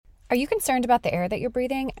Are you concerned about the air that you're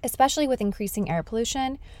breathing, especially with increasing air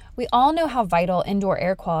pollution? We all know how vital indoor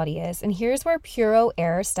air quality is, and here's where Puro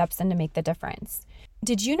Air steps in to make the difference.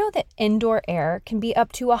 Did you know that indoor air can be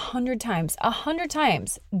up to 100 times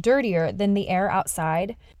dirtier than the air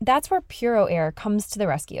outside? That's where Puro Air comes to the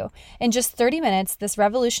rescue. In just 30 minutes, this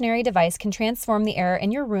revolutionary device can transform the air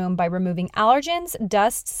in your room by removing allergens,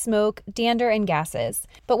 dust, smoke, dander, and gases.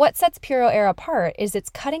 But what sets Puro Air apart is its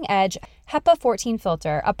cutting-edge HEPA 14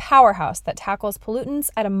 filter, a powerhouse that tackles pollutants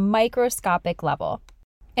at a microscopic level.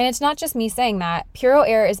 And it's not just me saying that. Puro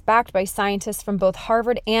Air is backed by scientists from both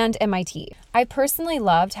Harvard and MIT. I personally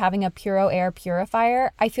loved having a Puro Air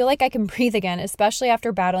purifier. I feel like I can breathe again, especially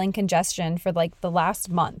after battling congestion for the last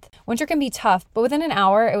month. Winter can be tough, but within an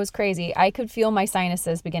hour, it was crazy. I could feel my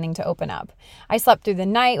sinuses beginning to open up. I slept through the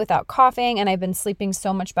night without coughing, and I've been sleeping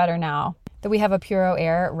so much better now that we have a Puro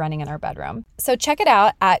Air running in our bedroom. So check it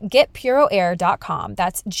out at getpuroair.com.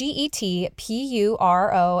 That's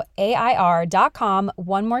GETPUROAIR.com.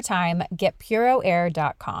 One more time,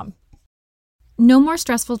 getpuroair.com. No more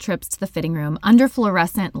stressful trips to the fitting room under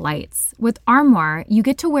fluorescent lights. With Armoire, you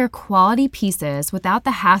get to wear quality pieces without the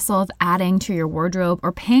hassle of adding to your wardrobe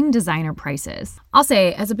or paying designer prices. I'll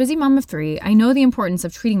say, as a busy mom of 3, I know the importance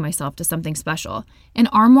of treating myself to something special, and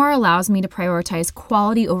Armoire allows me to prioritize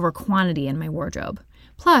quality over quantity in my wardrobe.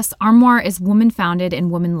 Plus, Armoire is woman-founded and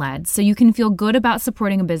woman-led, so you can feel good about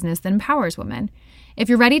supporting a business that empowers women. If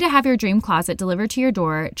you're ready to have your dream closet delivered to your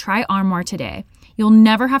door, try Armoire today. You'll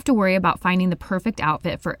never have to worry about finding the perfect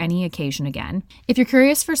outfit for any occasion again. If you're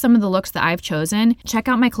curious for some of the looks that I've chosen, check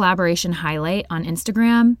out my collaboration highlight on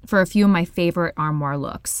Instagram for a few of my favorite Armoire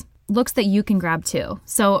looks. Looks that you can grab too.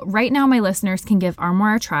 So right now, my listeners can give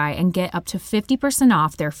Armoire a try and get up to 50%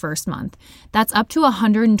 off their first month. That's up to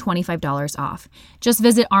 $125 off. Just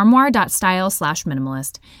visit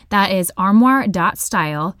armoire.style/minimalist. That is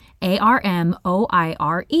armoire.style,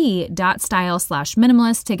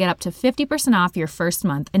 ARMOIRE.style/minimalist to get up to 50% off your first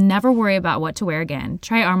month and never worry about what to wear again.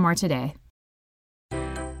 Try Armoire today.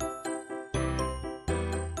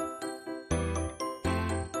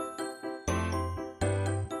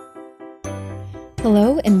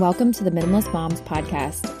 Hello and welcome to the Minimalist Moms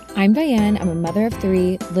podcast. I'm Diane. I'm a mother of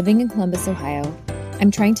 3 living in Columbus, Ohio.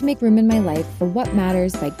 I'm trying to make room in my life for what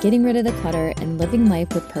matters by getting rid of the clutter and living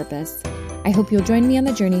life with purpose. I hope you'll join me on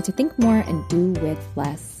the journey to think more and do with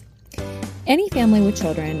less. Any family with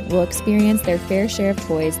children will experience their fair share of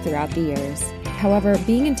toys throughout the years. However,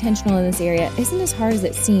 being intentional in this area isn't as hard as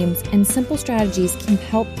it seems, and simple strategies can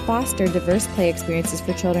help foster diverse play experiences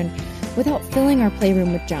for children without filling our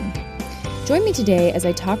playroom with junk. Join me today as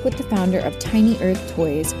I talk with the founder of Tiny Earth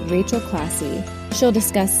Toys, Rachel Classy. She'll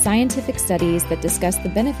discuss scientific studies that discuss the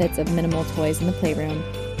benefits of minimal toys in the playroom,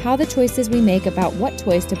 how the choices we make about what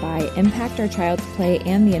toys to buy impact our child's play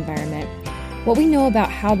and the environment, what we know about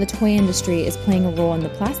how the toy industry is playing a role in the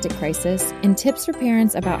plastic crisis, and tips for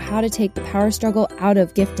parents about how to take the power struggle out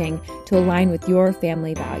of gifting to align with your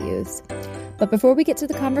family values. But before we get to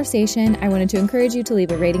the conversation, I wanted to encourage you to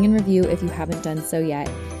leave a rating and review if you haven't done so yet.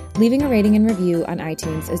 Leaving a rating and review on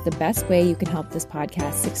iTunes is the best way you can help this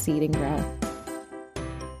podcast succeed and grow.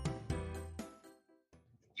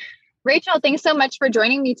 Rachel, thanks so much for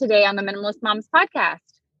joining me today on the Minimalist Moms podcast.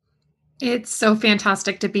 It's so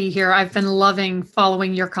fantastic to be here. I've been loving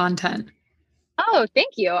following your content. Oh,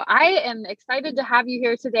 thank you. I am excited to have you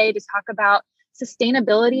here today to talk about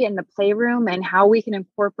sustainability in the playroom and how we can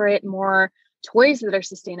incorporate more toys that are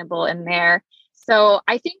sustainable in there. So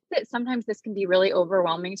I think that sometimes this can be really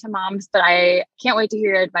overwhelming to moms, but I can't wait to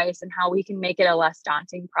hear your advice on how we can make it a less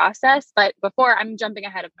daunting process. But before, I'm jumping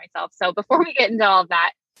ahead of myself. So before we get into all of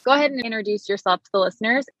that, go ahead and introduce yourself to the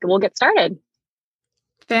listeners. We'll get started.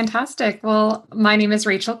 Fantastic. Well, my name is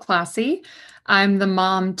Rachel Classy. I'm the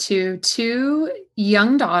mom to 2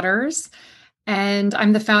 young daughters, and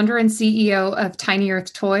I'm the founder and CEO of Tiny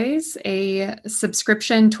Earth Toys, a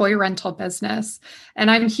subscription toy rental business.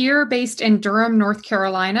 And I'm here based in Durham, North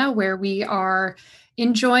Carolina, where we are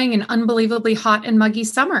enjoying an unbelievably hot and muggy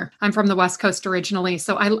summer. I'm from the West Coast originally,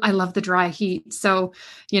 so I love the dry heat. So,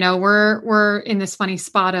 we're in this funny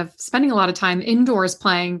spot of spending a lot of time indoors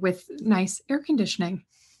playing with nice air conditioning.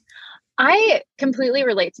 I completely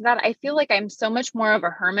relate to that. I feel like I'm so much more of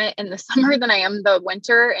a hermit in the summer than I am the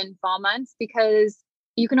winter and fall months, because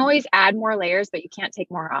you can always add more layers, but you can't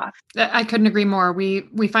take more off. I couldn't agree more.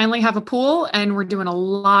 We finally have a pool and we're doing a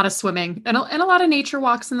lot of swimming and a lot of nature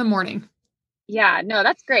walks in the morning. Yeah, no,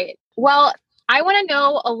 that's great. Well, I want to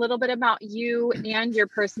know a little bit about you and your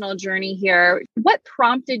personal journey here. What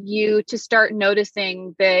prompted you to start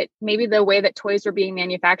noticing that maybe the way that toys were being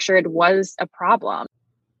manufactured was a problem?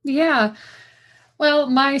 Yeah.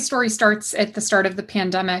 Well, my story starts at the start of the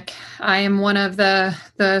pandemic. I am one of the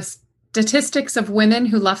statistics of women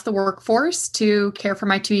who left the workforce to care for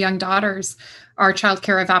my two young daughters. Our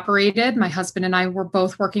childcare evaporated. My husband and I were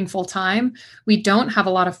both working full time. We don't have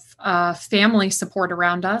a lot of family support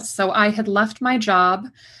around us. So I had left my job.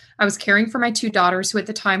 I was caring for my two daughters, who at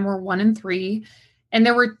the time were 1 and 3. And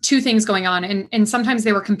there were two things going on, and sometimes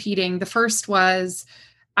they were competing. The first was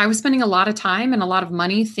I was spending a lot of time and a lot of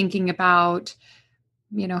money thinking about,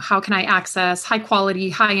 how can I access high quality,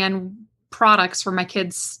 high end products for my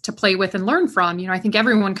kids to play with and learn from. I think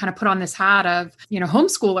everyone kind of put on this hat of,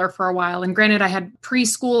 homeschooler for a while. And granted, I had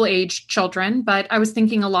preschool age children, but I was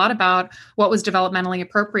thinking a lot about what was developmentally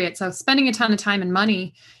appropriate. So spending a ton of time and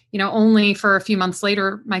money, only for a few months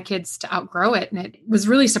later, my kids to outgrow it. And it was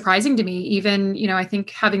really surprising to me. Even, I think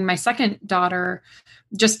having my second daughter,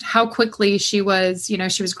 just how quickly she was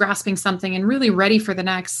grasping something and really ready for the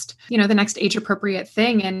next age appropriate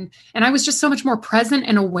thing. And I was just so much more present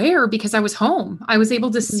and aware because I was home. I was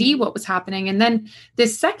able to see what was happening. And then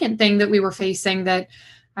this second thing that we were facing that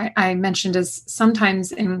I mentioned is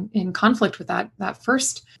sometimes in conflict with that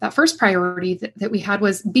first priority that we had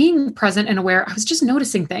was being present and aware. I was just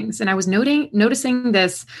noticing things, and I was noticing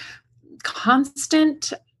this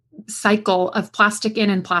constant cycle of plastic in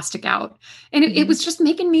and plastic out. And it was just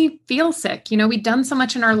making me feel sick. We'd done so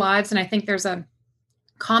much in our lives. And I think there's a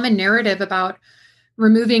common narrative about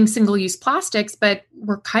removing single-use plastics, but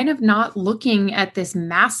we're kind of not looking at this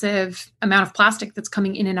massive amount of plastic that's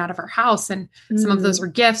coming in and out of our house. And some of those are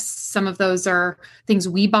gifts. Some of those are things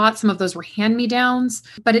we bought. Some of those were hand-me-downs.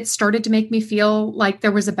 But it started to make me feel like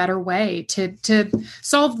there was a better way to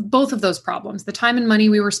solve both of those problems. The time and money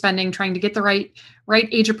we were spending trying to get the right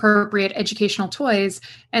age-appropriate educational toys.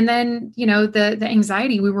 And then, the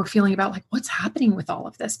anxiety we were feeling about like, what's happening with all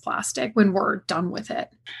of this plastic when we're done with it?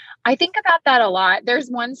 I think about that a lot. There's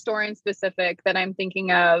one store in specific that I'm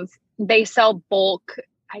thinking of. They sell bulk,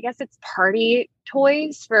 I guess it's party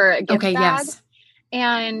toys for a gift bag. Yes.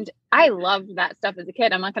 And I loved that stuff as a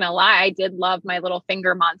kid. I'm not going to lie. I did love my little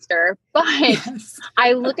finger monster, but yes.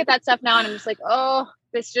 I look at that stuff now and I'm just like, oh,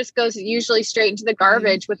 this just goes usually straight into the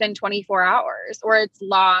garbage within 24 hours, or it's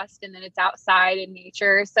lost and then it's outside in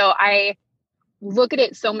nature. So I look at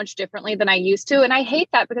it so much differently than I used to. And I hate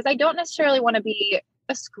that because I don't necessarily want to be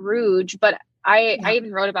a Scrooge, but I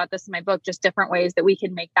even wrote about this in my book, just different ways that we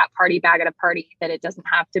can make that party bag at a party, that it doesn't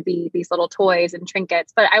have to be these little toys and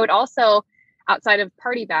trinkets. But I would also, outside of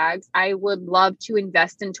party bags, I would love to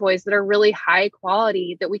invest in toys that are really high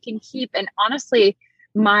quality that we can keep. And honestly,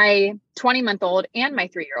 my 20-month-old and my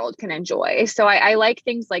 3-year-old can enjoy. So I like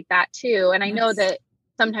things like that too. And I know that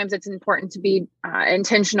sometimes it's important to be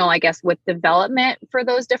intentional, I guess, with development for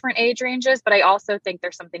those different age ranges. But I also think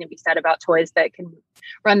there's something to be said about toys that can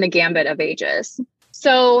run the gambit of ages.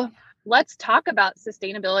 So let's talk about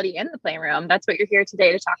sustainability in the playroom. That's what you're here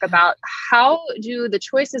today to talk about. How do the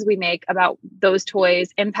choices we make about those toys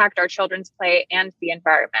impact our children's play and the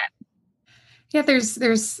environment? Yeah,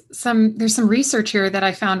 there's some research here that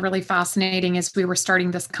I found really fascinating as we were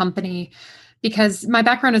starting this company, because my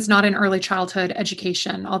background is not in early childhood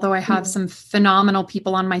education, although I have some phenomenal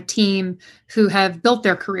people on my team who have built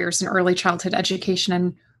their careers in early childhood education.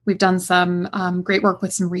 And we've done some great work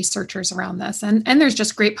with some researchers around this. And there's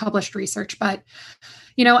just great published research. But,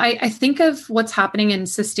 I think of what's happening in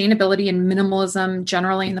sustainability and minimalism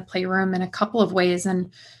generally in the playroom in a couple of ways.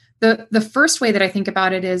 And the first way that I think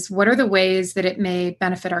about it is, what are the ways that it may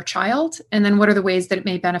benefit our child? And then what are the ways that it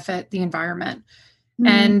may benefit the environment?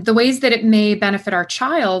 And the ways that it may benefit our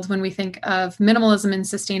child when we think of minimalism and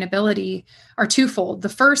sustainability are twofold. The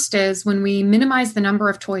first is when we minimize the number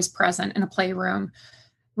of toys present in a playroom.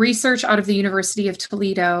 Research out of the University of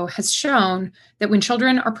Toledo has shown that when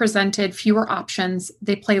children are presented fewer options,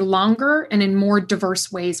 they play longer and in more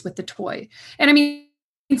diverse ways with the toy. And I mean,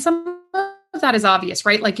 some of that is obvious,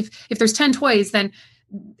 right? Like if there's 10 toys, then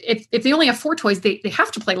if they only have 4 toys, they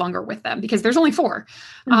have to play longer with them because there's only 4.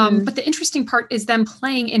 But the interesting part is them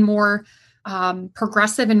playing in more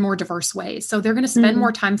progressive and more diverse ways. So they're going to spend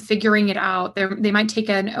more time figuring it out. They might take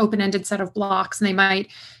an open-ended set of blocks, and they might,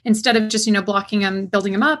 instead of just, blocking them,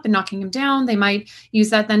 building them up and knocking them down, they might use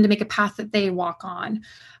that then to make a path that they walk on.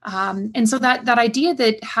 And so that idea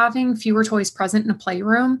that having fewer toys present in a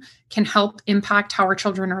playroom can help impact how our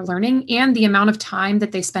children are learning and the amount of time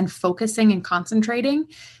that they spend focusing and concentrating,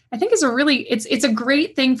 I think is it's a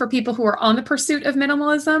great thing for people who are on the pursuit of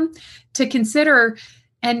minimalism to consider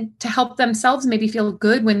and to help themselves maybe feel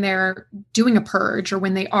good when they're doing a purge or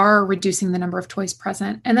when they are reducing the number of toys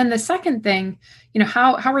present. And then the second thing,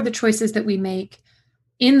 how are the choices that we make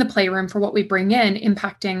in the playroom for what we bring in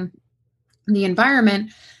impacting the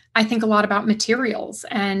environment, I think a lot about materials.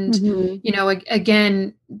 And,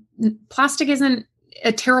 again, plastic isn't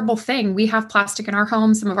a terrible thing. We have plastic in our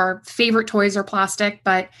home. Some of our favorite toys are plastic,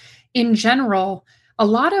 but in general, a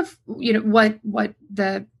lot of, what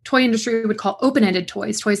the toy industry would call open-ended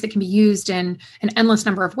toys that can be used in an endless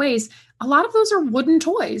number of ways. A lot of those are wooden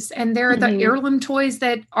toys, and they're the heirloom toys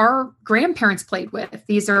that our grandparents played with.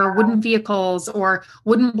 These are wooden vehicles or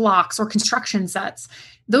wooden blocks or construction sets.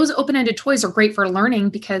 Those open-ended toys are great for learning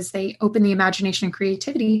because they open the imagination and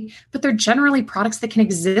creativity, but they're generally products that can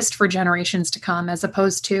exist for generations to come, as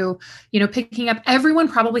opposed to, picking up. Everyone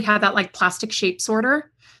probably had that like plastic shape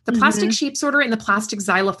sorter. The plastic shape sorter and the plastic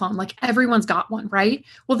xylophone, like everyone's got one, right?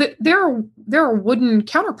 Well, there are wooden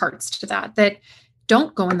counterparts to that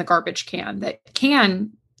don't go in the garbage can, that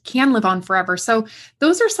can live on forever. So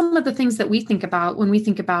those are some of the things that we think about when we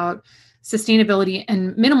think about sustainability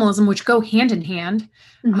and minimalism, which go hand in hand.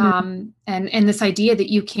 And this idea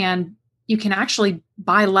that you can actually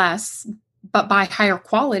buy less, but buy higher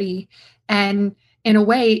quality, and in a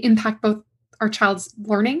way impact both our child's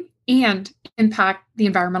learning and impact the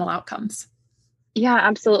environmental outcomes. Yeah,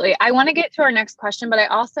 absolutely. I want to get to our next question, but I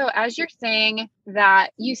also, as you're saying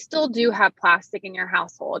that you still do have plastic in your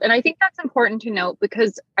household, and I think that's important to note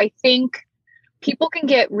because I think people can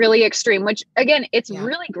get really extreme, which again, it's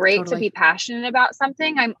really great to be passionate about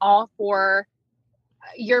something. I'm all for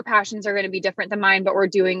your passions are going to be different than mine, but we're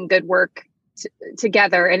doing good work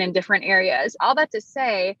together and in different areas. All that to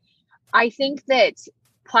say, I think that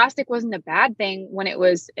plastic wasn't a bad thing when it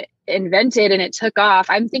was invented and it took off.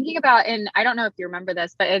 I'm thinking about, and I don't know if you remember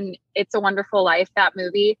this, but in It's a Wonderful Life, that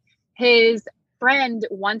movie, his friend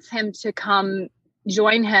wants him to come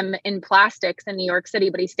join him in plastics in New York City,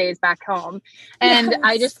 but he stays back home. And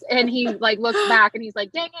and he like looks back and he's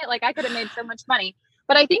like, dang it, like I could have made so much money.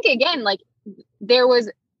 But I think again, like there was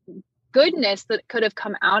goodness that could have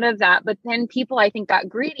come out of that. But then people, I think, got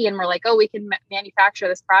greedy and were like, oh, we can manufacture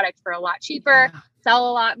this product for a lot cheaper,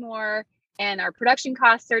 sell a lot more, and our production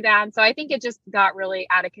costs are down. So I think it just got really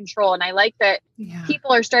out of control. And I like that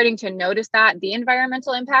people are starting to notice that, the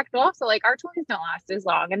environmental impact, but also like our toys don't last as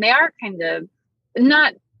long and they are kind of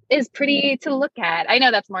not as pretty to look at. I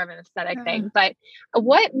know that's more of an aesthetic thing, but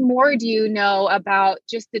what more do you know about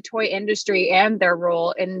just the toy industry and their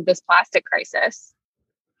role in this plastic crisis?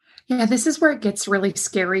 Yeah, this is where it gets really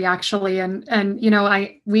scary, actually. And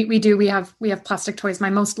we have plastic toys.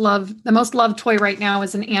 The most loved toy right now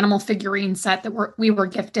is an animal figurine set that we were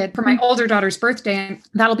gifted for my older daughter's birthday, and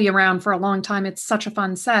that'll be around for a long time. It's such a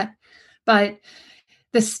fun set. But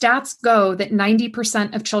the stats go that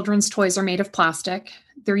 90% of children's toys are made of plastic.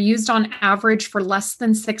 They're used on average for less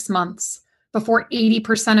than 6 months before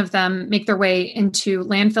 80% of them make their way into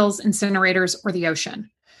landfills, incinerators, or the ocean.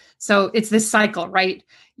 So it's this cycle, right?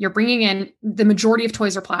 You're bringing in, the majority of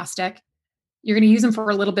toys are plastic. You're going to use them for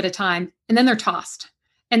a little bit of time, and then they're tossed.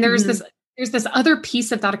 And there's this other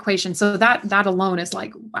piece of that equation. So that alone is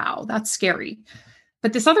like, wow, that's scary.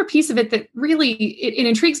 But this other piece of it that really, it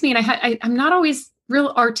intrigues me, and I'm not always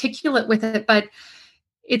real articulate with it, but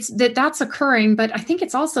it's that's occurring. But I think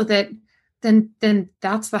it's also that then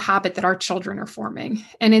that's the habit that our children are forming.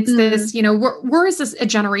 And it's this, we're as a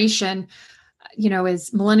generation,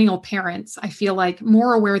 as millennial parents, I feel like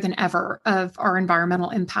more aware than ever of our environmental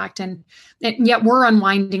impact. And yet we're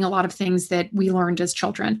unwinding a lot of things that we learned as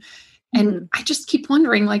children. And I just keep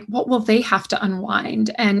wondering, like, what will they have to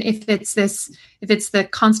unwind? And if it's the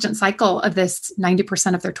constant cycle of this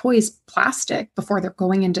 90% of their toys plastic before they're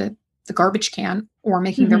going into the garbage can or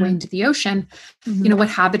making their way into the ocean, what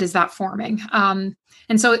habit is that forming? And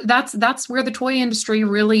so that's where the toy industry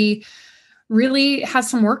really has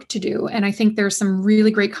some work to do. And I think there's some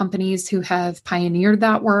really great companies who have pioneered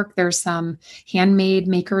that work. There's some handmade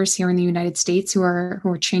makers here in the United States who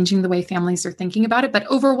are changing the way families are thinking about it. But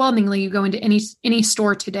overwhelmingly, you go into any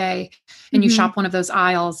store today and you shop one of those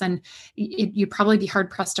aisles, and you'd probably be hard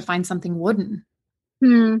pressed to find something wooden.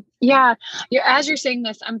 Yeah. As you're saying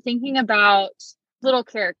this, I'm thinking about little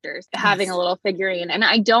characters having a little figurine. And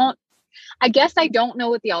I guess I don't know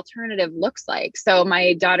what the alternative looks like. So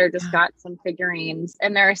my daughter just got some figurines,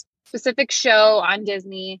 and there's a specific show on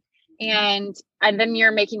Disney. And then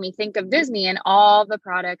you're making me think of Disney and all the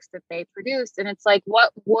products that they produce. And it's like,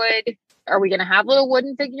 are we going to have little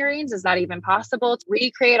wooden figurines? Is that even possible to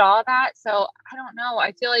recreate all that? So I don't know.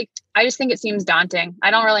 I feel like, I just think it seems daunting. I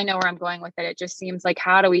don't really know where I'm going with it. It just seems like,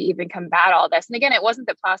 how do we even combat all this? And again, it wasn't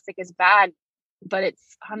that plastic is bad, but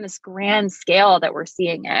it's on this grand scale that we're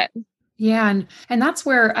seeing it. Yeah. And that's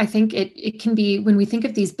where I think it can be, when we think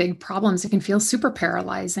of these big problems, it can feel super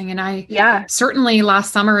paralyzing. And certainly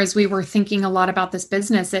last summer, as we were thinking a lot about this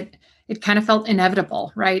business, it it kind of felt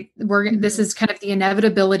inevitable, right? This is kind of the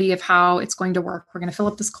inevitability of how it's going to work. We're going to fill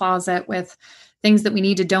up this closet with things that we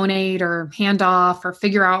need to donate or hand off or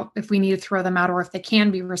figure out if we need to throw them out or if they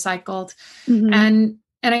can be recycled. And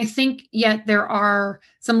I think yet there are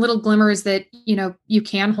some little glimmers that, you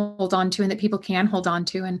can hold on to and that people can hold on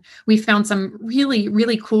to. And we found some really,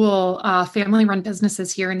 really cool family-run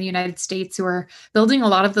businesses here in the United States who are building a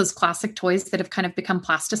lot of those classic toys that have kind of become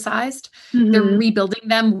plasticized. They're rebuilding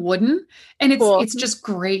them wooden. And it's just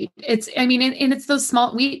great. And it's those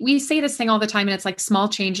small, we say this thing all the time, and it's like small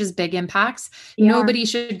changes, big impacts. Yeah. Nobody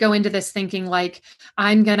should go into this thinking like,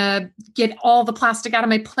 I'm going to get all the plastic out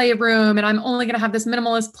of my playroom and I'm only going to have this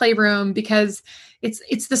minimalist playroom, because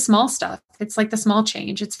it's the small stuff. It's like the small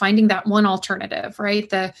change. It's finding that one alternative, right?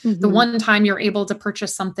 The one time you're able to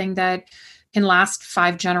purchase something that can last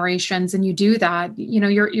 5 generations, and you do that,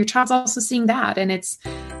 your child's also seeing that. And it's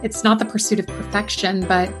not the pursuit of perfection,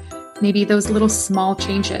 but maybe those little small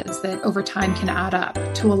changes that over time can add up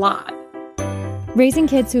to a lot. Raising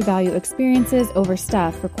kids who value experiences over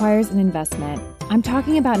stuff requires an investment. I'm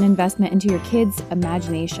talking about an investment into your kids'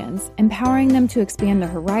 imaginations, empowering them to expand their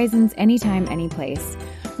horizons anytime, anyplace.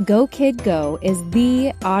 Go Kid Go is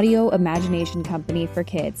the audio imagination company for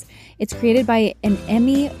kids. It's created by an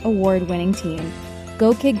Emmy Award-winning team.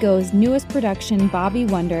 Go Kid Go's newest production, Bobby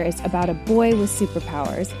Wonder, is about a boy with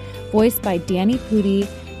superpowers. Voiced by Danny Pudi,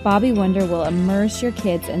 Bobby Wonder will immerse your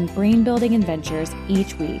kids in brain-building adventures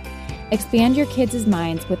each week. Expand your kids'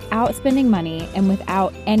 minds without spending money and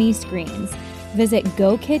without any screens. Visit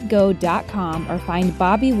GoKidGo.com or find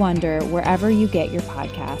Bobby Wonder wherever you get your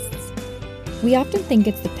podcasts. We often think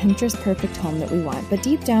it's the Pinterest perfect home that we want, but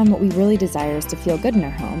deep down what we really desire is to feel good in our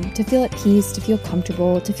home, to feel at peace, to feel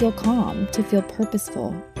comfortable, to feel calm, to feel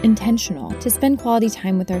purposeful, intentional, to spend quality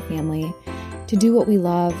time with our family, to do what we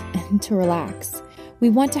love, and to relax. We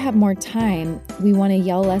want to have more time. We want to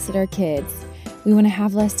yell less at our kids. We want to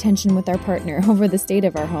have less tension with our partner over the state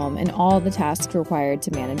of our home and all the tasks required to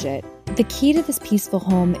manage it. The key to this peaceful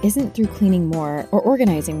home isn't through cleaning more or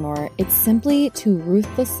organizing more. It's simply to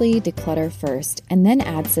ruthlessly declutter first and then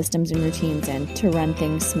add systems and routines in to run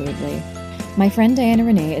things smoothly. My friend Diana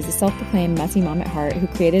Renee is a self-proclaimed messy mom at heart who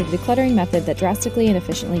created a decluttering method that drastically and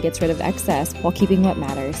efficiently gets rid of excess while keeping what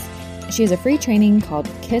matters. She has a free training called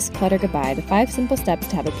Kiss Clutter Goodbye, the 5 simple steps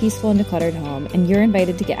to have a peaceful and decluttered home, and you're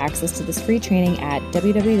invited to get access to this free training at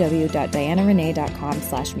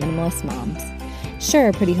www.dianarenee.com/minimalistmoms. Sure,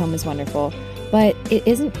 a pretty home is wonderful, but it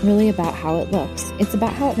isn't really about how it looks. It's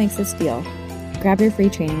about how it makes us feel. Grab your free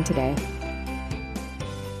training today.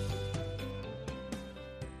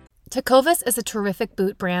 Tecovas is a terrific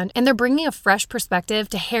boot brand, and they're bringing a fresh perspective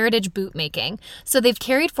to heritage boot making. So they've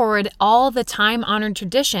carried forward all the time-honored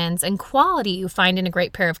traditions and quality you find in a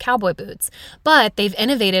great pair of cowboy boots, but they've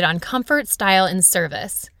innovated on comfort, style, and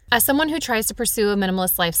service. As someone who tries to pursue a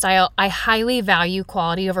minimalist lifestyle, I highly value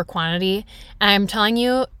quality over quantity, and I'm telling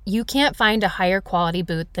you, you can't find a higher quality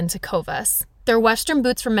boot than Tecovas. Their Western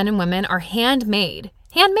boots for men and women are handmade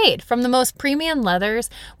from the most premium leathers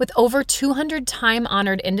with over 200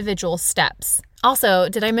 time-honored individual steps. Also,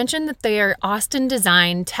 did I mention that they are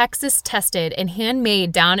Austin-designed, Texas-tested, and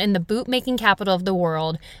handmade down in the boot-making capital of the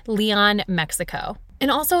world, Leon, Mexico.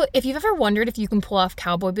 And also, if you've ever wondered if you can pull off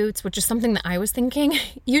cowboy boots, which is something that I was thinking,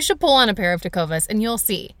 you should pull on a pair of Tecovas and you'll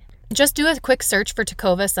see. Just do a quick search for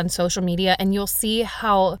Tecovas on social media and you'll see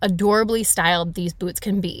how adorably styled these boots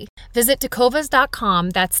can be. Visit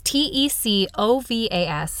tecovas.com, that's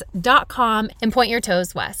TECOVAS.com, and point your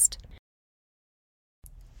toes west.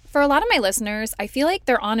 For a lot of my listeners, I feel like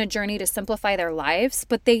they're on a journey to simplify their lives,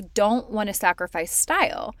 but they don't want to sacrifice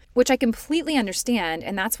style, which I completely understand,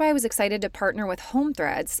 and that's why I was excited to partner with Home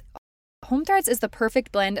Threads. Home Threads is the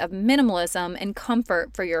perfect blend of minimalism and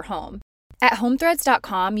comfort for your home. At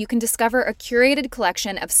HomeThreads.com, you can discover a curated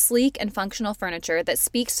collection of sleek and functional furniture that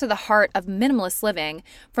speaks to the heart of minimalist living,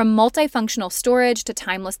 from multifunctional storage to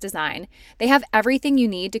timeless design. They have everything you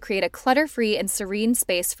need to create a clutter-free and serene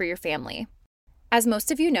space for your family. As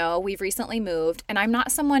most of you know, we've recently moved, and I'm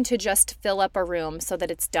not someone to just fill up a room so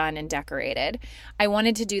that it's done and decorated. I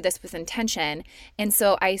wanted to do this with intention, and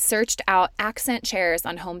so I searched out accent chairs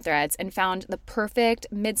on Home Threads and found the perfect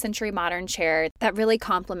mid-century modern chair that really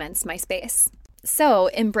complements my space. So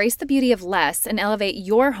embrace the beauty of less and elevate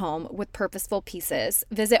your home with purposeful pieces.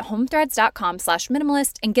 Visit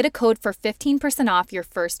homethreads.com/minimalist and get a code for 15% off your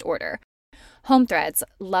first order. Home Threads,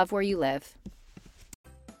 love where you live.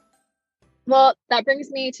 Well, that brings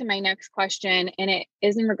me to my next question, and it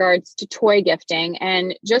is in regards to toy gifting.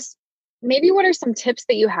 And just maybe what are some tips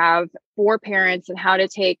that you have for parents and how to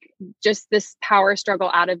take just this power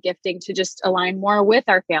struggle out of gifting to just align more with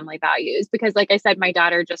our family values? Because like I said, my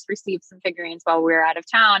daughter just received some figurines while we were out of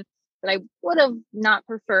town that I would have not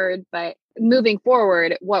preferred, but moving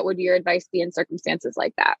forward, what would your advice be in circumstances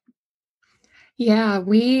like that? Yeah,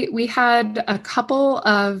 we had a couple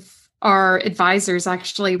of our advisors,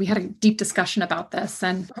 actually, we had a deep discussion about this.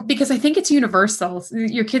 And because I think it's universal,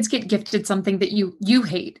 your kids get gifted something that you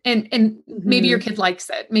hate, and maybe your kid likes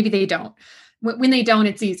it, maybe they don't. When they don't,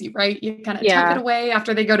 it's easy, right? You kind of tuck it away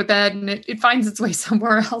after they go to bed and it finds its way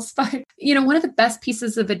somewhere else. But, one of the best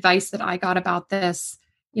pieces of advice that I got about this,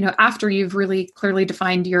 after you've really clearly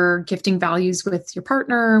defined your gifting values with your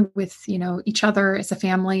partner, with, each other as a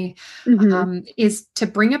family, is to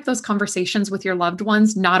bring up those conversations with your loved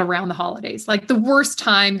ones, not around the holidays. Like the worst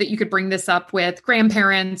time that you could bring this up with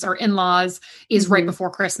grandparents or in-laws is right before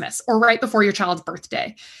Christmas or right before your child's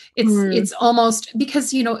birthday. It's almost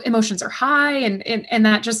because, emotions are high and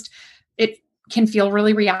that just, it can feel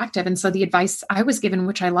really reactive. And so the advice I was given,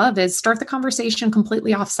 which I love, is start the conversation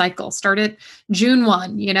completely off cycle. Start it June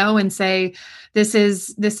 1, and say, this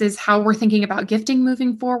is how we're thinking about gifting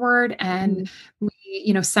moving forward. And we,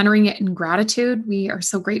 centering it in gratitude. We are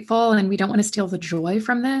so grateful and we don't want to steal the joy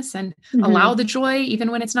from this and allow the joy, even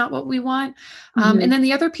when it's not what we want. And then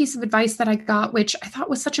the other piece of advice that I got, which I thought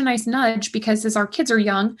was such a nice nudge, because as our kids are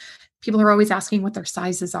young, people are always asking what their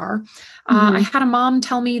sizes are. I had a mom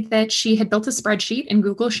tell me that she had built a spreadsheet in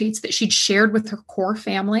Google Sheets that she'd shared with her core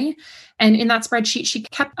family. And in that spreadsheet, she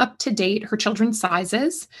kept up to date her children's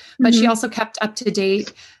sizes, but she also kept up to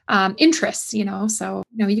date interests, so,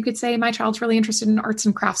 you could say my child's really interested in arts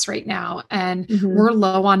and crafts right now, and we're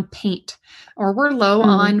low on paint, or we're low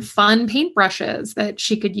on fun paintbrushes that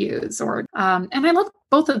she could use, or, and I love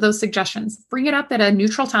both of those suggestions. Bring it up at a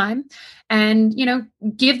neutral time and,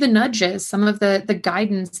 give the nudges, some of the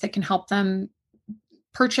guidance that can help them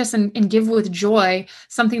purchase and give with joy,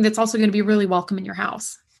 something that's also going to be really welcome in your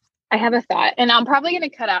house. I have a thought, and I'm probably going to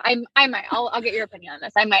cut out. I'll get your opinion on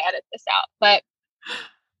this. I might edit this out, but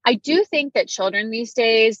I do think that children these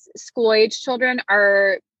days, school age children,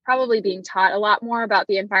 are probably being taught a lot more about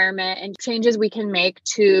the environment and changes we can make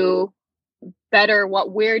to better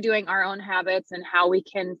what we're doing, our own habits, and how we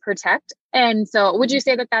can protect. And so would you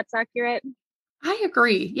say that that's accurate? I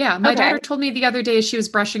agree. Yeah. My daughter told me the other day as she was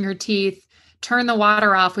brushing her teeth, turn the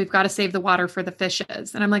water off. We've got to save the water for the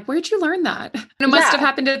fishes. And I'm like, where'd you learn that? And it must have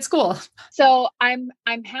happened at school. So I'm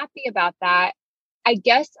happy about that. I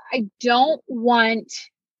guess I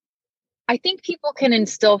think people can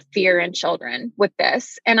instill fear in children with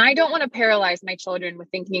this. And I don't want to paralyze my children with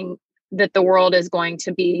thinking that the world is going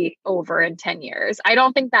to be over in 10 years. I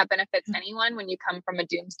don't think that benefits anyone when you come from a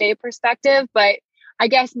doomsday perspective. But I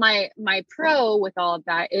guess my pro with all of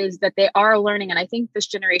that is that they are learning. And I think this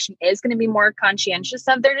generation is going to be more conscientious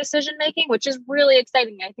of their decision making, which is really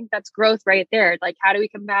exciting. I think that's growth right there. Like, how do we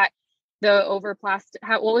combat the over plastic?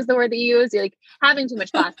 What was the word that you used? Like having too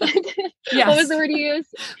much plastic. Yes. What was the word you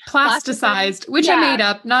used? Plasticized, which I made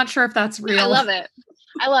up. Not sure if that's real. I love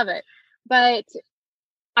it. But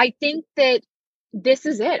I think that this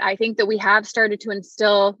is it. I think that we have started to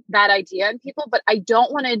instill that idea in people, but I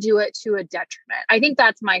don't want to do it to a detriment. I think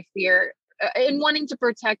that's my fear in wanting to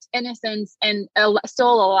protect innocence and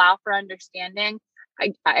still allow for understanding.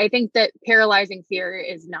 I think that paralyzing fear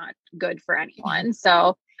is not good for anyone.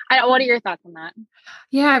 So what are your thoughts on that?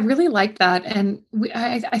 Yeah, I really like that. And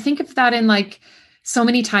I think of that in like so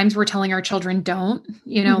many times we're telling our children, don't,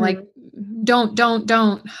 like don't.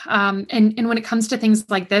 And when it comes to things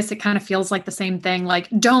like this, it kind of feels like the same thing. Like,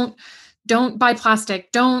 don't buy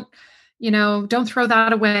plastic. Don't throw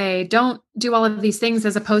that away. Don't do all of these things,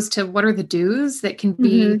 as opposed to what are the do's that can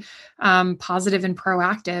be positive and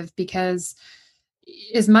proactive. Because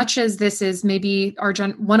as much as this is maybe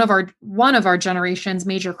one of our generation's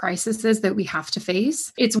major crises that we have to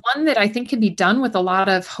face, it's one that I think can be done with a lot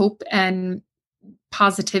of hope and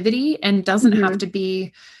positivity, and doesn't have to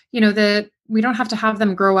be, we don't have to have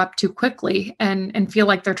them grow up too quickly and feel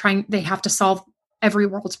like they have to solve every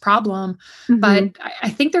world's problem. But I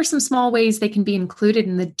think there's some small ways they can be included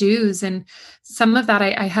in the do's. And some of that,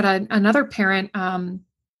 I had another parent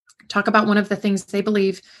talk about one of the things they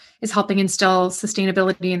believe is helping instill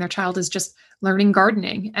sustainability in their child is just learning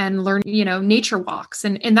gardening and nature walks.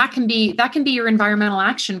 And that can be your environmental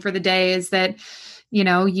action for the day, is that,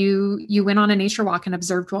 you went on a nature walk and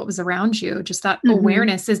observed what was around you. Just that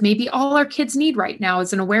awareness is maybe all our kids need right now,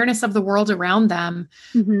 is an awareness of the world around them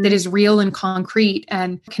that is real and concrete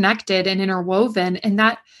and connected and interwoven. And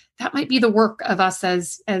that that might be the work of us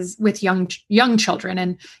as with young children.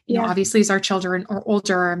 And, you know, obviously as our children are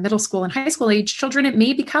older, or middle school and high school age children, it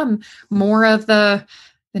may become more of the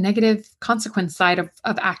negative consequence side of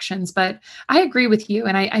actions. But I agree with you.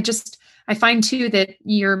 And I find too that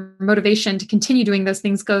your motivation to continue doing those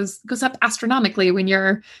things goes up astronomically when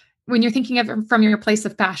you're thinking of it from your place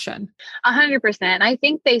of passion. 100%. I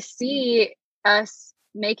think they see us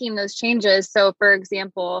making those changes. So for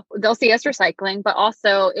example, they'll see us recycling, but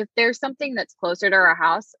also if there's something that's closer to our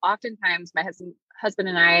house, oftentimes my husband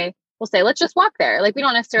and I will say, let's just walk there. Like we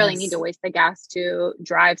don't necessarily need to waste the gas to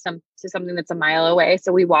drive to something that's a mile away.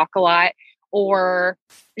 So we walk a lot, or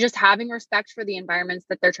just having respect for the environments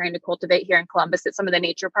that they're trying to cultivate here in Columbus at some of the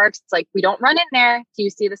nature parks. It's like, we don't run in there. Do you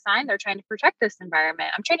see the sign? They're trying to protect this environment.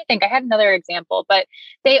 I'm trying to think, I had another example, but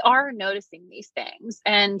they are noticing these things.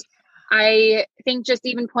 And I think just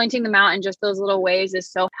even pointing them out in just those little ways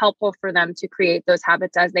is so helpful for them to create those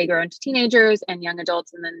habits as they grow into teenagers and young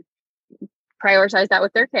adults, and then prioritize that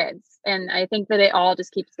with their kids. And I think that it all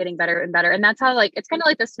just keeps getting better and better. And that's how, like, it's kind of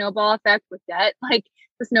like the snowball effect with debt. Like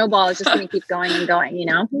the snowball is just going to keep going and going, you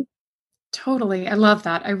know? Totally. I love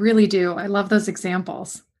that. I really do. I love those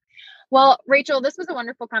examples. Well, Rachel, this was a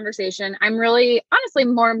wonderful conversation. I'm really, honestly,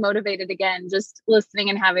 more motivated again, just listening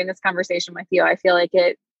and having this conversation with you. I feel like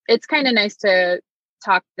it's kind of nice to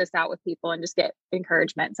talk this out with people and just get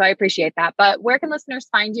encouragement. So I appreciate that. But where can listeners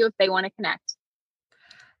find you if they want to connect?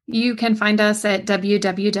 You can find us at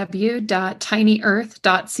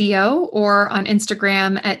www.tinyearth.co or on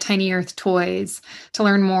Instagram at tinyearthtoys to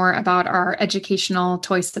learn more about our educational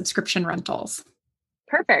toy subscription rentals.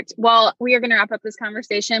 Perfect. Well, we are going to wrap up this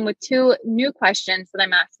conversation with 2 new questions that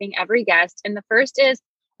I'm asking every guest. And the first is,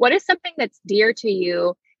 what is something that's dear to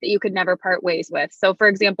you that you could never part ways with? So for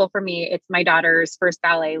example, for me, it's my daughter's first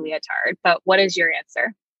ballet leotard, but what is your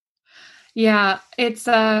answer? Yeah, it's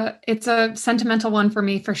a sentimental one for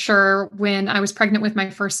me for sure. When I was pregnant with my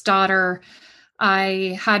first daughter,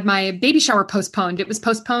 I had my baby shower postponed. It was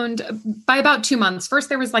postponed by about 2 months. First,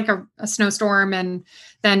 there was like a snowstorm and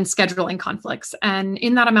then scheduling conflicts. And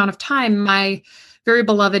in that amount of time, my very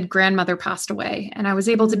beloved grandmother passed away, and I was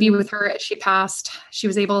able to be with her as she passed. She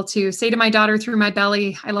was able to say to my daughter through my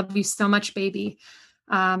belly, "I love you so much, baby."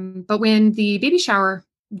 But when the baby shower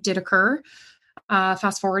did occur,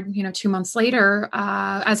 fast forward, 2 months later,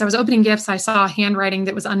 as I was opening gifts, I saw handwriting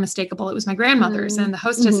that was unmistakable. It was my grandmother's. And the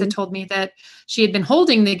hostess had told me that she had been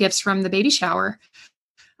holding the gifts from the baby shower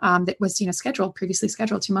that was, previously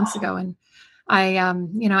scheduled 2 months ago. And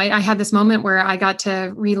I had this moment where I got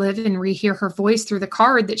to relive and rehear her voice through the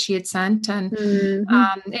card that she had sent. And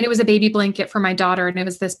it was a baby blanket for my daughter. And it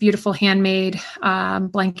was this beautiful handmade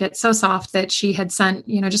blanket, so soft, that she had sent,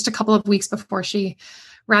 just a couple of weeks before she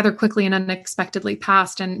rather quickly and unexpectedly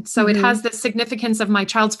passed. And so it has the significance of my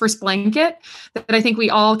child's first blanket that I think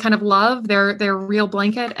we all kind of love, their real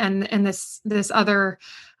blanket, and this other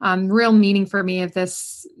real meaning for me of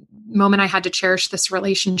this moment I had to cherish this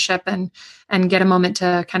relationship and get a moment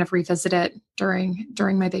to kind of revisit it during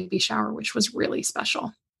my baby shower, which was really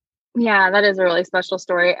special. Yeah, that is a really special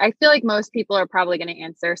story. I feel like most people are probably going to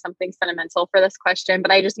answer something sentimental for this question,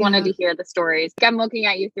 but I just wanted to hear the stories. I'm looking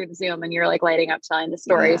at you through the Zoom and you're like lighting up telling the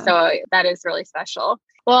story. Yeah. So that is really special.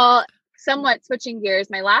 Well, somewhat switching gears,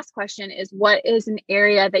 my last question is, what is an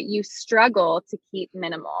area that you struggle to keep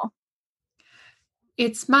minimal?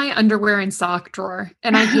 It's my underwear and sock drawer,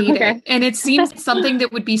 and I hate it. And it seems something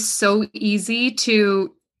that would be so easy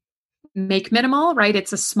to make minimal, right?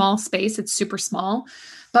 It's a small space. It's super small.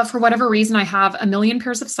 But for whatever reason, I have a million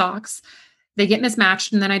pairs of socks. They get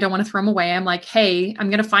mismatched and then I don't want to throw them away. I'm like, hey, I'm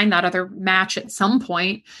going to find that other match at some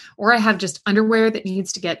point. Or I have just underwear that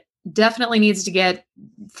definitely needs to get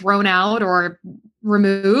thrown out or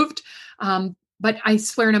removed. But I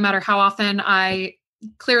swear, no matter how often I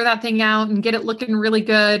clear that thing out and get it looking really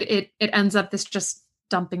good, it ends up this just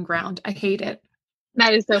dumping ground. I hate it.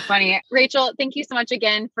 That is so funny. Rachel, thank you so much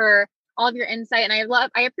again for all of your insight. And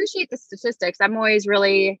I appreciate the statistics. I'm always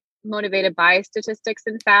really motivated by statistics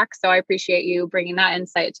and facts. So I appreciate you bringing that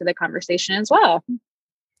insight to the conversation as well.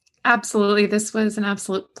 Absolutely. This was an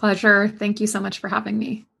absolute pleasure. Thank you so much for having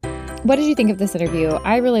me. What did you think of this interview?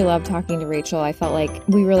 I really loved talking to Rachel. I felt like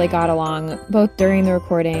we really got along both during the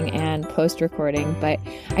recording and post-recording, but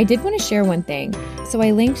I did want to share one thing. So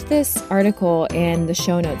I linked this article in the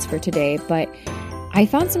show notes for today, but I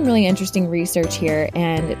found some really interesting research here,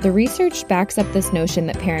 and the research backs up this notion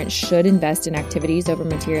that parents should invest in activities over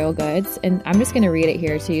material goods, and I'm just going to read it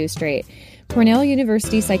here to you straight. Cornell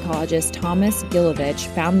University psychologist Thomas Gilovich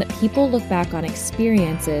found that people look back on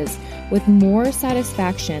experiences with more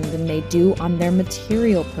satisfaction than they do on their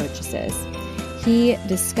material purchases. he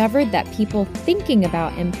discovered that people thinking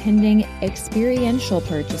about impending experiential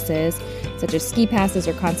purchases, such as ski passes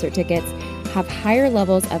or concert tickets, have higher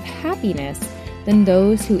levels of happiness than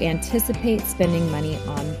those who anticipate spending money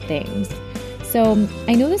on things. So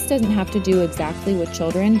I know this doesn't have to do exactly with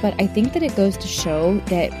children, but I think that it goes to show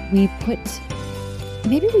that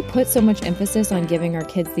maybe we put so much emphasis on giving our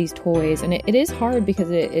kids these toys, and it is hard because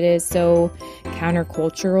it is so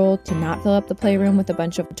countercultural to not fill up the playroom with a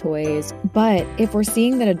bunch of toys. But if we're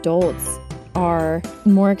seeing that adults are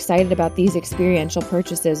more excited about these experiential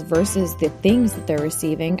purchases versus the things that they're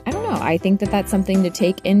receiving, I don't know. I think that that's something to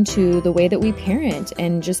take into the way that we parent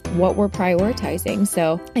and just what we're prioritizing.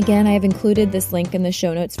 So again, I have included this link in the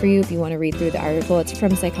show notes for you if you want to read through the article. It's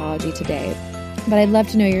from Psychology Today. But I'd love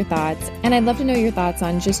to know your thoughts, and I'd love to know your thoughts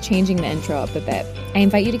on just changing the intro up a bit. I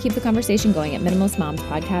invite you to keep the conversation going at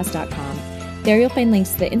minimalistmomspodcast.com. There you'll find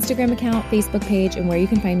links to the Instagram account, Facebook page, and where you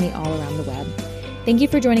can find me all around the web. Thank you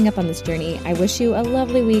for joining up on this journey. I wish you a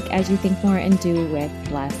lovely week as you think more and do with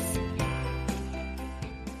less.